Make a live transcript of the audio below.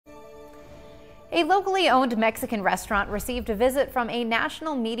A locally owned Mexican restaurant received a visit from a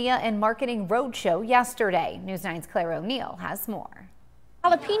national media and marketing roadshow yesterday. News 9's Claire O'Neill has more.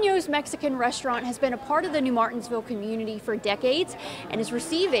 Jalepenos Mexican Restaurant has been a part of the New Martinsville community for decades and is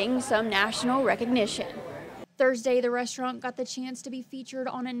receiving some national recognition. Thursday, the restaurant got the chance to be featured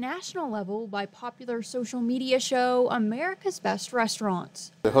on a national level by popular social media show America's Best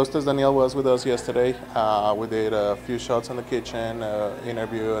Restaurants. The hostess Danielle was with us yesterday. We did a few shots in the kitchen,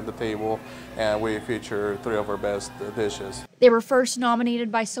 interview at the table, and we featured 3 of our best dishes. They were first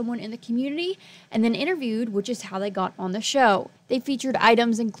nominated by someone in the community and then interviewed, which is how they got on the show. They featured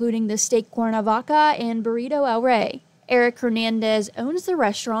items including the steak cuernavaca and burrito El Rey. Eric Hernandez owns the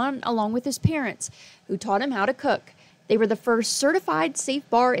restaurant along with his parents, who taught him how to cook. They were the first certified safe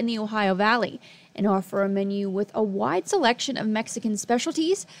bar in the Ohio Valley and offer a menu with a wide selection of Mexican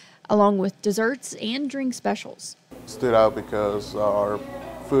specialties, along with desserts and drink specials. Stood out because our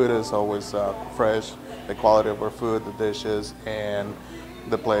food is always fresh, the quality of our food, the dishes, and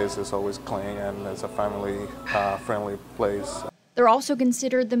the place is always clean, and it's a family-friendly place. They're also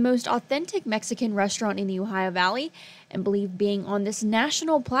considered the most authentic Mexican restaurant in the Ohio Valley and believe being on this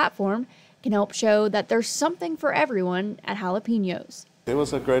national platform can help show that there's something for everyone at Jalepenos. It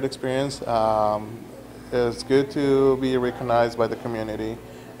was a great experience. It's good to be recognized by the community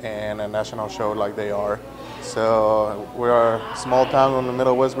and a national show like they are. So we're a small town in the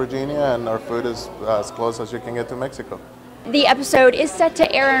middle of West Virginia, and our food is as close as you can get to Mexico. The episode is set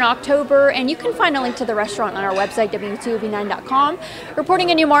to air in October, and you can find a link to the restaurant on our website, WTOV9.com.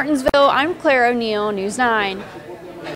 Reporting in New Martinsville, I'm Claire O'Neill, News 9.